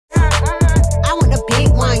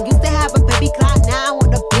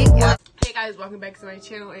Guys, welcome back to my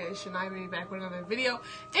channel, and it's Shaniababyyy back with another video.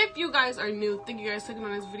 If you guys are new, thank you guys for clicking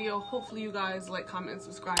on this video. Hopefully you guys like, comment, and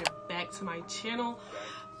subscribe back to my channel.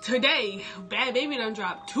 Today, Bhad Bhabie done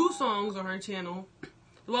dropped 2 songs on her channel.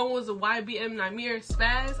 The one was the YBM Namir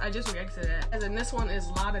Spaz. I just reacted to that. And then this one is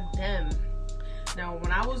Lotta Dem. Now,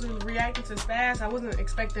 when I was reacting to Spaz, I wasn't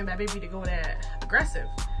expecting Bhad Bhabie to go that aggressive.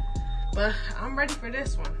 But I'm ready for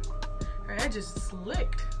this one. Her edge is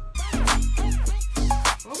slicked.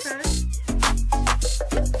 Okay.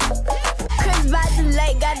 Chris by the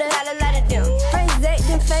lake, got a lot of them. Friends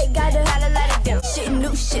acting fake, got a lot of them. Shit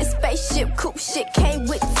new, shit spaceship, coupe shit came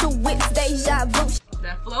with 2 whips, deja vu.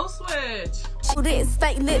 That flow switch. Shoot this,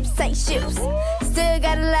 fake lips, ain't ships. Still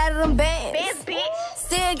got a lot of them bands. Bitch.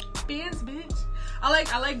 Still Bands, bitch. I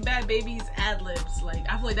like Bhad Bhabie's ad libs. Like,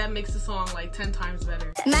 I feel like that makes the song like 10 times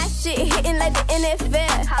better. my shit hitting like the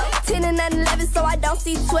NFL. 10 and 9, 11, so I don't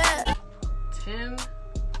see 12. 10,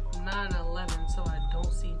 9, 11, so I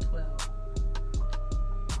don't see 12.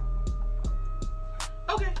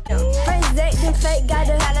 Okay. Friends acting fake, got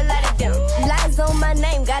a lot of them. Lies on my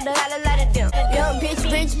name, got a lot of them. Young bitch,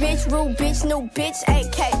 rude bitch, new bitch.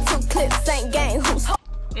 AK 2 clips, ain't gang hoops.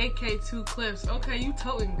 AK 2 clips. Okay, you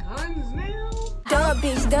toting guns now?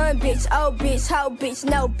 Done bitch, old bitch, hoe bitch,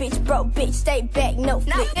 no bitch, broke bitch, stay back, no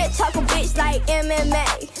flick. That talking bitch like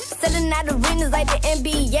MMA, selling out arenas like the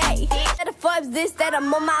NBA. That a Forbes this, that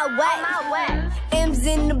I'm on my way. M's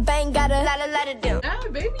in the bank, got a lot of them.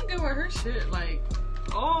 Bhad Bhabie doing her shit like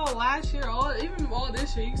all last year, even all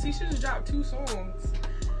this year. You see, she just dropped 2 songs.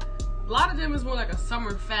 A lot of them is more like a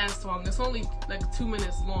summer fast song. It's only like 2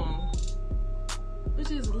 minutes long. Which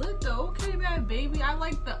is lit though. Okay, Bhad Bhabie. I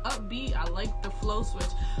like the upbeat. I like the flow switch.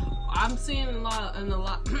 I'm seeing a lot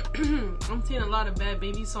I'm seeing a lot of Bhad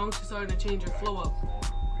Bhabie songs. She's starting to change her flow up.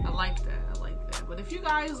 I like that. But if you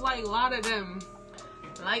guys like Lotta Dem,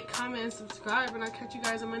 like, comment, and subscribe, and I'll catch you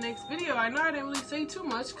guys in my next video. I know I didn't really say too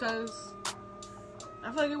much because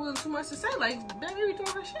I feel like it wasn't too much to say. Like, Bhad Bhabie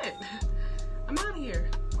doing her shit. I'm out of here.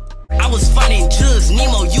 I was fighting Jugs,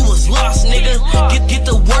 Nemo, you was lost, nigga. Get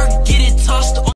the work, get it tossed on.